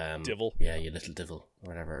 But Devil? Yeah, you little devil, or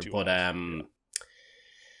whatever. But I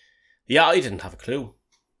didn't have a clue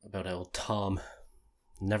about old Tom.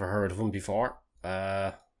 Never heard of him before.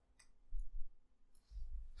 Yeah.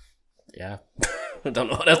 I don't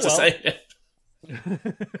know what else to say.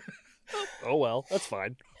 Oh well, that's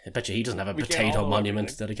fine. I bet you he doesn't have a potato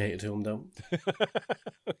monument dedicated to him, though.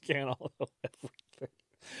 We can't all know everything.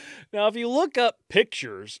 Now, if you look up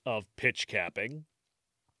pictures of pitchcapping,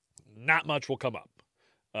 not much will come up.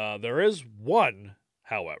 There is one,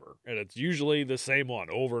 however, and it's usually the same one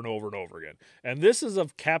over and over and over again. And this is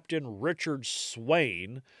of Captain Richard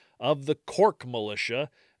Swain of the Cork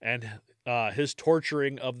Militia and his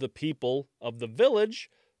torturing of the people of the village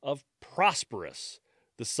of Prosperous,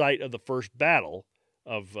 the site of the first battle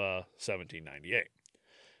of 1798.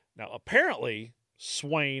 Now, apparently,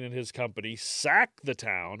 Swain and his company sacked the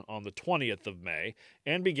town on the 20th of May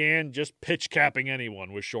and began just pitch-capping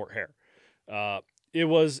anyone with short hair. It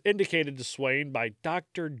was indicated to Swain by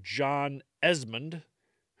Dr. John Esmond,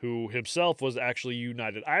 who himself was actually a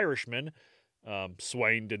United Irishman.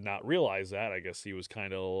 Swain did not realize that. I guess he was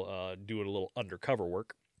kind of doing a little undercover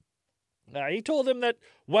work. He told him that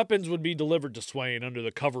weapons would be delivered to Swain under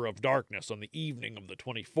the cover of darkness on the evening of the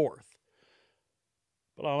 24th.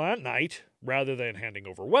 But on that night, rather than handing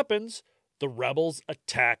over weapons, the rebels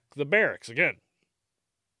attacked the barracks again.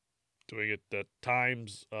 Doing it at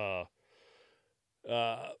times that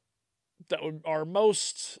are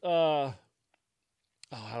most, I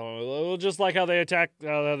don't know, just like how they attacked,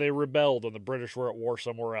 they rebelled when the British were at war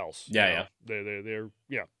somewhere else. Yeah. They're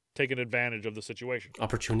taking advantage of the situation.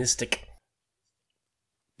 Opportunistic.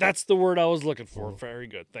 That's the word I was looking for. Very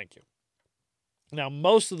good. Thank you. Now,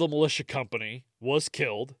 most of the militia company was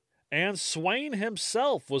killed, and Swain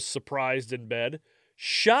himself was surprised in bed,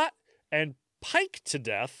 shot and piked to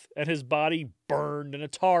death, and his body burned in a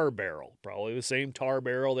tar barrel. Probably the same tar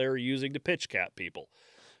barrel they were using to pitch cap people.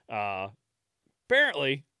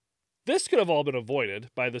 Apparently, this could have all been avoided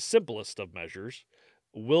by the simplest of measures.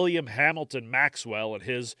 William Hamilton Maxwell, in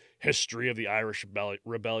his History of the Irish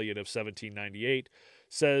Rebellion of 1798,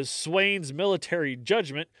 says Swain's military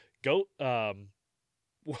judgment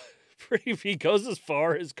he goes as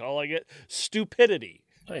far as calling it stupidity.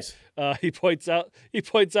 Nice. He points out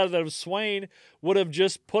that if Swain would have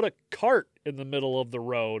just put a cart in the middle of the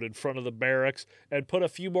road in front of the barracks and put a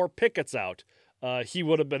few more pickets out, he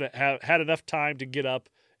would have had enough time to get up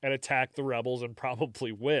and attack the rebels and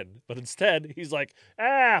probably win. But instead, he's like,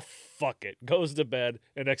 fuck it. Goes to bed,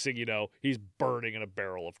 and next thing you know, he's burning in a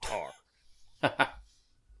barrel of tar.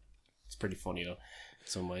 It's pretty funny, though, in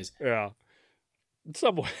some ways. Yeah.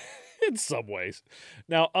 In some ways.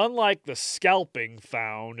 Now, unlike the scalping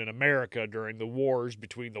found in America during the wars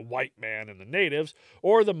between the white man and the natives,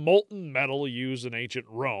 or the molten metal used in ancient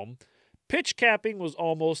Rome, pitchcapping was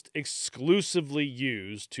almost exclusively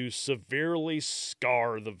used to severely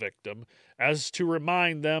scar the victim, as to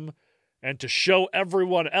remind them and to show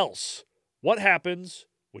everyone else what happens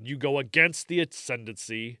when you go against the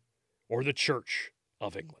ascendancy or the Church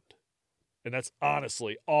of England. And that's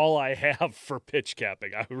honestly all I have for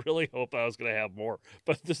pitchcapping. I really hope I was going to have more,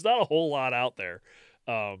 but there's not a whole lot out there.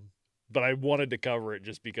 But I wanted to cover it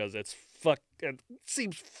just because it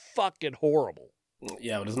seems fucking horrible.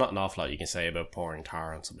 Yeah, but there's not an awful lot you can say about pouring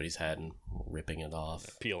tar on somebody's head and ripping it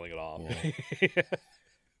off. Peeling it off. Yeah.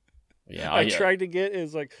 Yeah, I tried to get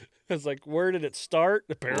it's like where did it start?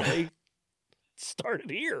 Apparently it started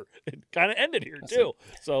here. It kind of ended here too.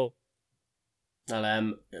 So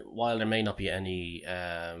well, while there may not be any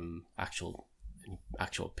actual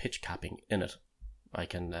pitch capping in it, I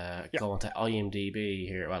can go onto IMDb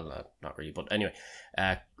here. Well, not really, but anyway,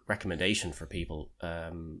 recommendation for people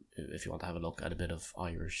if you want to have a look at a bit of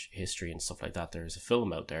Irish history and stuff like that. There's a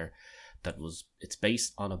film out there it's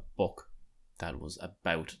based on a book that was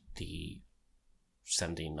about the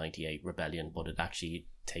 1798 rebellion, but it actually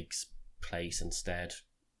takes place instead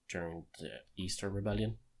during the Easter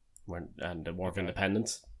Rebellion and the War of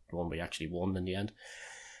Independence, the one we actually won in the end.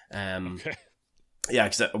 Yeah,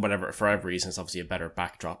 except for every reason, it's obviously a better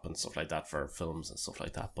backdrop and stuff like that for films and stuff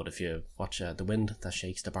like that. But if you watch The Wind That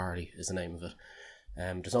Shakes the Barley is the name of it.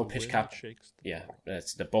 There's no pitch cap. Yeah,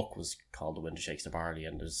 the book was called The Wind That Shakes the Barley,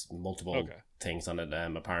 and there's multiple things on it.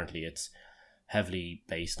 Apparently, it's heavily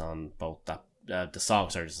based on both that the song.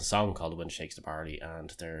 Sorry, there's a song called The Wind That Shakes the Barley,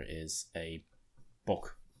 and there is a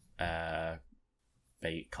book called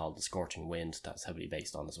The Scorching Wind that's heavily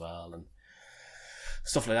based on as well, and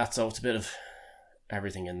stuff like that. So it's a bit of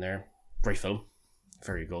everything in there. Great film,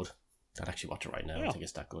 very good. I'd actually watch it right now. I think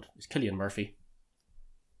it's that good. It's Cillian Murphy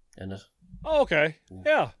in it. Oh, okay.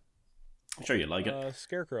 Yeah. I'm sure you'd like it.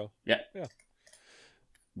 Scarecrow. Yeah. Yeah.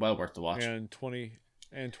 Well worth the watch. And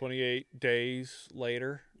 28 days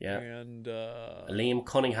later. Yeah. And Liam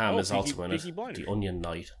Cunningham is also in it. Blinders. The Onion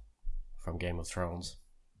Knight from Game of Thrones.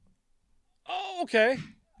 Oh, okay.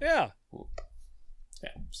 Yeah. Yeah,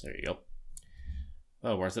 so there you go.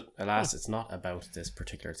 Well worth it. Alas, it's not about this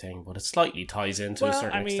particular thing, but it slightly ties into a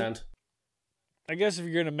certain extent. I guess if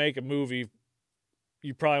you're going to make a movie,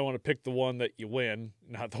 you probably want to pick the one that you win,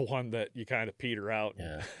 not the one that you kind of peter out.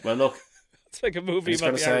 Yeah. Well, look. It's like a movie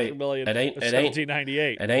about the Irish Rebellion of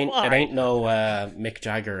 1798. It ain't no Mick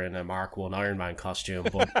Jagger in a Mark I Iron Man costume,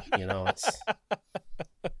 but,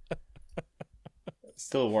 it's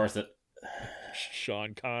still worth it.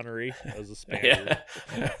 Sean Connery as a Spaniard.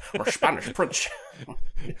 Yeah. Or Spanish Prince.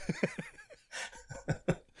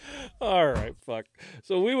 All right, fuck.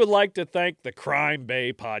 So we would like to thank the Crime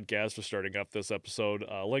Bay podcast for starting up this episode.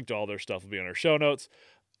 Link to all their stuff will be in our show notes.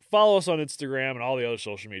 Follow us on Instagram and all the other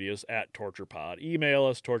social medias at TorturePod. Email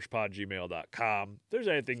us, torturepod@gmail.com. If there's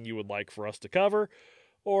anything you would like for us to cover,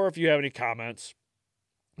 or if you have any comments,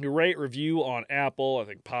 you rate, review on Apple. I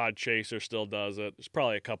think Podchaser still does it. There's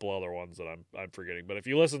probably a couple other ones that I'm forgetting. But if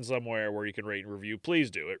you listen somewhere where you can rate and review, please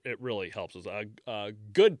do. It really helps us.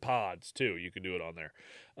 Good pods, too. You can do it on there.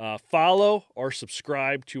 Follow or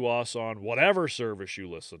subscribe to us on whatever service you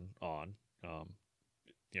listen on. If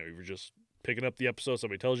you're just picking up the episode.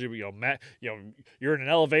 Somebody tells you, Matt, you're in an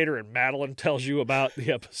elevator and Madeline tells you about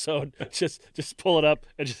the episode. just pull it up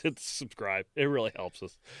and just hit subscribe. It really helps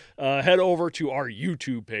us. Head over to our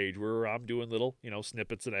YouTube page where I'm doing little,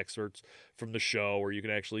 snippets and excerpts from the show where you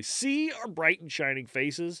can actually see our bright and shining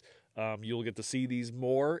faces. You'll get to see these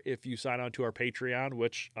more if you sign on to our Patreon,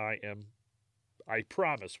 which I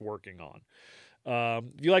promise, working on.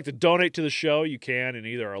 If you'd like to donate to the show, you can in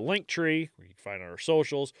either our link tree, where you can find on our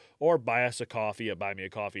socials, or buy us a coffee at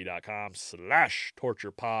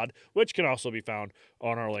buymeacoffee.com/torturepod, which can also be found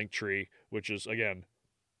on our link tree, which is, again,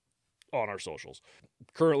 on our socials.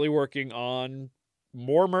 Currently working on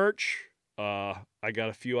more merch. I got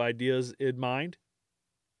a few ideas in mind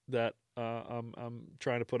that I'm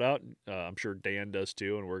trying to put out. I'm sure Dan does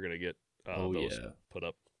too, and we're going to get those put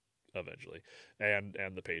up eventually, and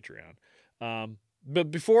the Patreon. But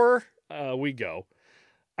before we go,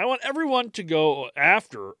 I want everyone to go,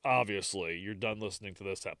 after, obviously, you're done listening to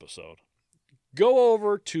this episode, go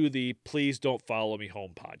over to the Please Don't Follow Me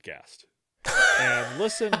Home podcast and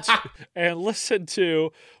listen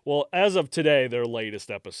to, well, as of today, their latest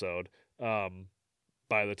episode.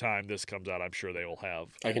 By the time this comes out, I'm sure they will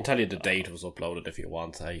have. I can tell you the date was uploaded if you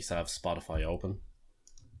want. I used to have Spotify open,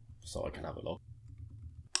 so I can have a look.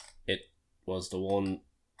 It was the one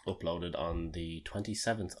uploaded on the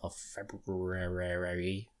 27th of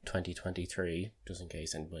February 2023, just in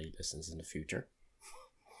case anybody listens in the future.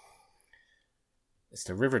 It's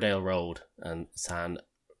the Riverdale Road and San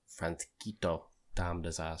Francisco Dam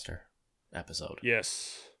Disaster episode.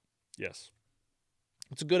 Yes.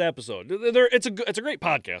 It's a good episode. It's a great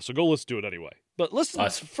podcast, so go listen to it anyway. But listen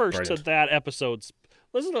first to that episode.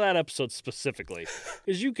 Listen to that episode specifically,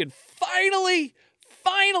 because you can finally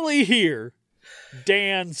hear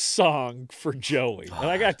Dan's song for Joey. And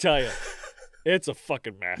I gotta tell you, it's a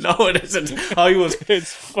fucking masterpiece. No, it isn't. I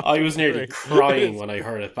was nearly crying when I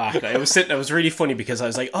heard it back. It was really funny because I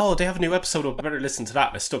was like, oh, they have a new episode, I better listen to that.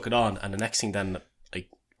 And I stuck it on, and the next thing then I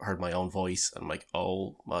heard my own voice, and I'm like,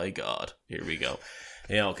 oh my God, here we go.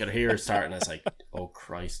 Could hear it starting, I was like, oh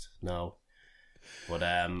Christ, no. But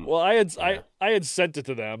well, I had sent it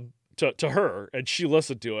to them, to her, and she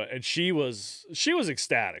listened to it, and she was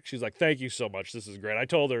ecstatic. She's like, thank you so much, this is great. I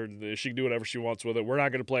told her that she can do whatever she wants with it. We're not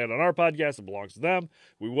going to play it on our podcast, it belongs to them.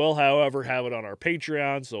 We will, however, have it on our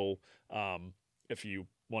Patreon, so if you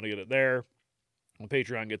want to get it there, when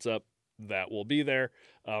Patreon gets up, that will be there.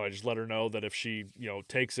 I just let her know that if she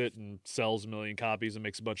takes it and sells 1 million copies and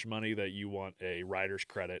makes a bunch of money, that you want a writer's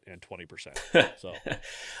credit and 20%. So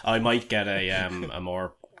I might get a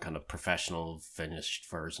more kind of professional finished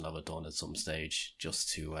version of it done at some stage,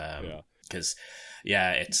 just to because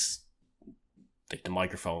it's like the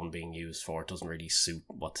microphone being used for it doesn't really suit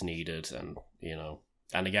what's needed, and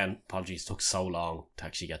and again, apologies, took so long to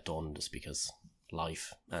actually get done just because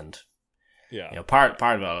life and part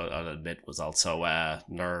of it, I'll admit, was also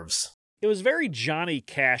nerves. It was very Johnny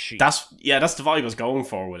Cashy. That's the vibe I was going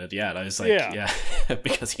for with it. Yeah, I was like,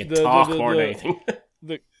 because he can talk more than anything.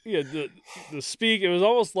 The speak. It was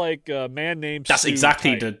almost like a Man Named That's Sue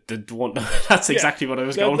exactly type. the one. That's exactly what I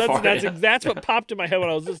was going for. That's what popped in my head when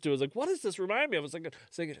I was listening to it. I was like, what does this remind me of? I was like,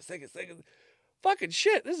 sing it. Fucking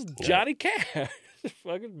shit, this is Johnny Cash.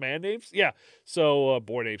 Fucking Man Named Sue. Yeah. So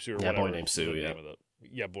Boy Named Sue or whatever. Boy Named Sue,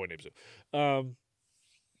 Boy Named Sue.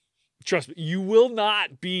 Trust me, you will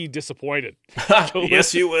not be disappointed.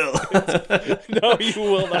 Yes, you will. No, you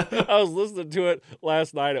will not. I was listening to it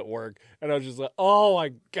last night at work, and I was just like, oh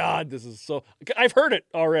my God, this is so... I've heard it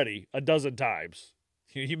already a dozen times.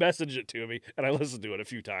 He messaged it to me, and I listened to it a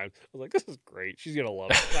few times. I was like, this is great. She's going to love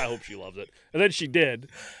it. I hope she loves it. And then she did,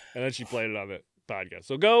 and then she played it on the podcast.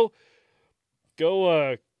 So go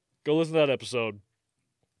listen to that episode.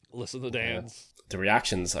 Listen to Dan's. The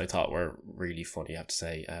reactions I thought were really funny, I have to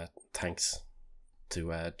say. Thanks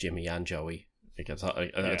to Jimmy and Joey. Like I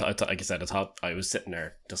said, I thought I was sitting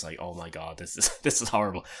there just like, oh my God, this is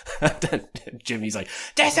horrible. And then Jimmy's like,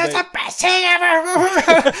 this is the best thing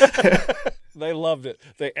ever. They loved it.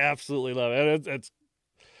 They absolutely love it. And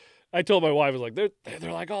I told my wife, I was like, they're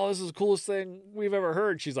like, oh, this is the coolest thing we've ever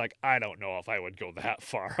heard. She's like, I don't know if I would go that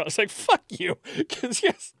far. I was like, fuck you. Because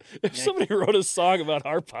if somebody wrote a song about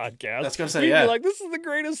our podcast, that's gonna say, we'd be like, this is the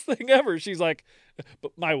greatest thing ever. She's like,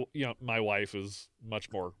 but my wife is much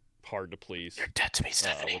more hard to please. You're dead to me,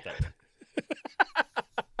 Stephanie.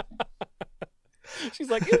 She's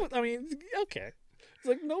like, okay. It's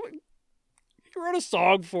like, no, you wrote a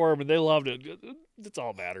song for them and they loved it. That's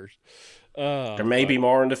all matters. There may be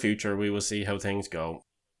more in the future. We will see how things go.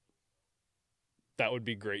 That would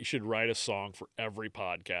be great. You should write a song for every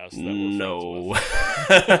podcast that we're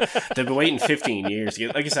friends with. They've been waiting 15 years.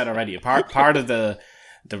 Like I said already, part of the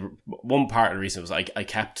one part of the reason was I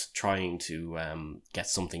kept trying to get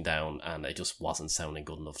something down, and it just wasn't sounding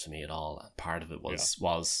good enough to me at all. Part of it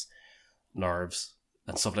was nerves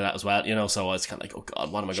and stuff like that as well, so I was kind of like, oh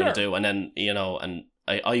god, what am I going to do? And then and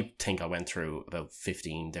I think I went through about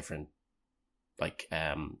 15 different like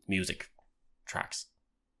music tracks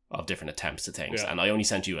of different attempts to things, and I only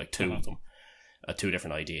sent you like two of them, 2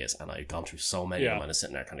 different ideas, and I've gone through so many of them, and I'm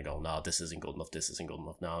sitting there kind of going, no, this isn't good enough,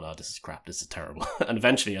 no, this is crap, this is terrible. And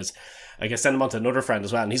eventually, as I send them on to another friend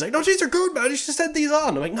as well, and he's like, no, these are good, man, you should send these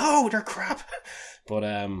on. I'm like, no, they're crap. But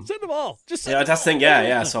send them all. Just send them that's the thing.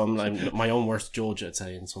 Yeah. So I'm my own worst judge, I'd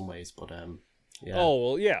say, in some ways. But yeah. Oh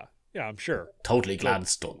well, yeah, I'm sure. Totally glad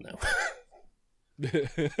it's done now.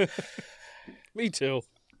 Me too.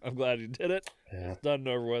 I'm glad you did it. Yeah. It's done and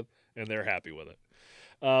over with, and they're happy with it.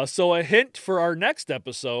 So a hint for our next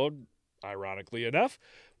episode, ironically enough,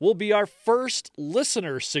 will be our first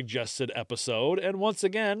listener-suggested episode. And once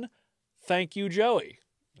again, thank you, Joey.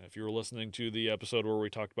 If you were listening to the episode where we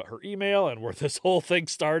talked about her email and where this whole thing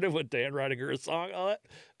started with Dan writing her a song on it,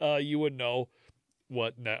 you would know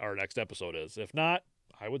what our next episode is. If not,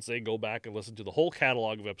 I would say go back and listen to the whole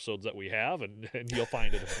catalog of episodes that we have, and you'll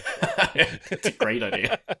find it. It's a great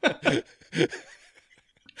idea.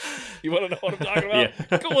 You want to know what I'm talking about?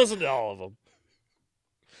 Yeah. Go listen to all of them.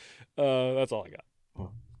 That's all I got.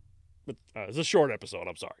 But it's a short episode.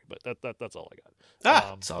 I'm sorry, but that's all I got.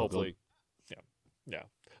 It's all hopefully, good. yeah.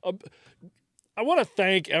 I want to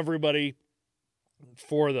thank everybody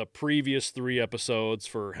for the previous 3 episodes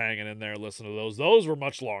for hanging in there, listening to those. Those were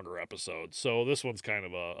much longer episodes, so this one's kind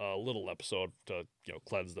of a little episode to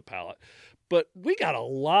cleanse the palate. But we got a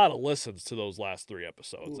lot of listens to those last 3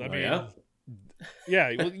 episodes. I mean,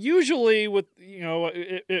 yeah. Well, usually with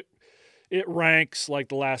it ranks like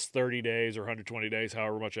the last 30 days or 120 days,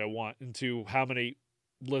 however much I want, into how many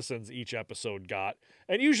listens each episode got.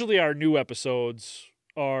 And usually our new episodes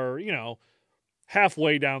are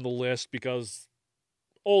halfway down the list because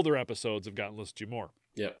older episodes have gotten listened to more.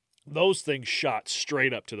 Yeah. Those things shot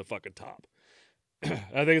straight up to the fucking top.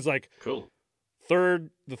 I think it's like cool. The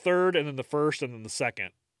third, and then the first, and then the second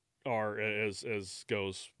goes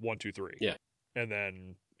 1, 2, 3. Yeah. And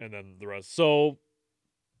then the rest. So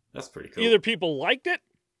that's pretty cool. Either people liked it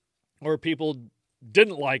or people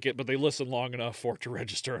didn't like it, but they listened long enough for it to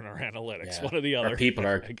register in our analytics. Yeah. One or the other. Or people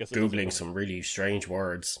are Googling some really strange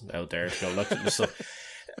words out there to go look at them. So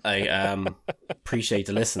I appreciate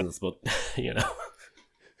the listens, but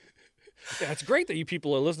Yeah, it's great that you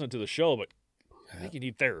people are listening to the show, but I think you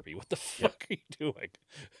need therapy. What the fuck are you doing?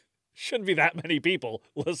 Shouldn't be that many people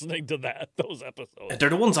listening to those episodes. They're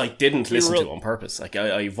the ones I didn't listen to on purpose. Like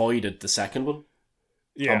I avoided the second one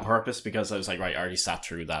on purpose because I was like, right, I already sat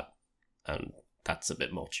through that, and that's a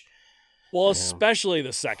bit much. Well, especially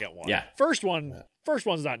the second one. Yeah. First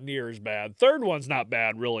one's not near as bad. Third one's not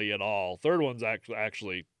bad really at all. Third one's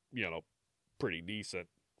actually pretty decent.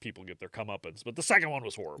 People get their comeuppance, but the second one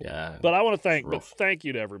was horrible. Yeah. But I want to thank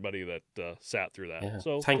you to everybody that sat through that. Yeah.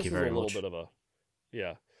 So thank you very much. This is a little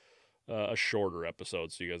bit of a shorter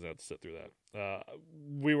episode, so you guys don't have to sit through that.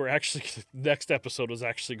 We were actually next episode was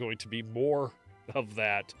actually going to be more of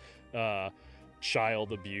that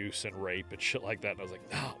child abuse and rape and shit like that, and I was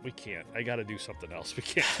like, no, we can't. I got to do something else. We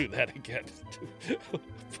can't do that again.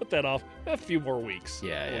 Put that off a few more weeks.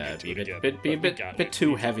 Yeah, be a bit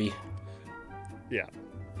too heavy. Yeah.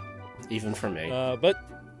 Even for me. But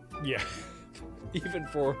yeah, even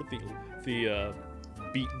for the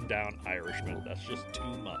beaten down Irishman, that's just too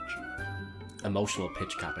much. Emotional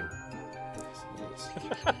pitch capping.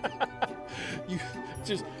 You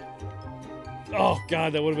just, oh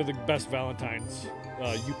god, that would have been the best Valentine's.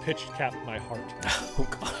 You pitched cap my heart. Oh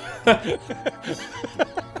god.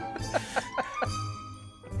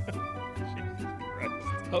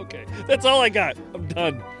 Okay, that's all I got. I'm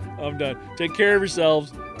done. Take care of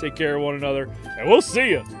yourselves. Take care of one another. And we'll see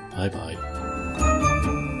you. Bye-bye.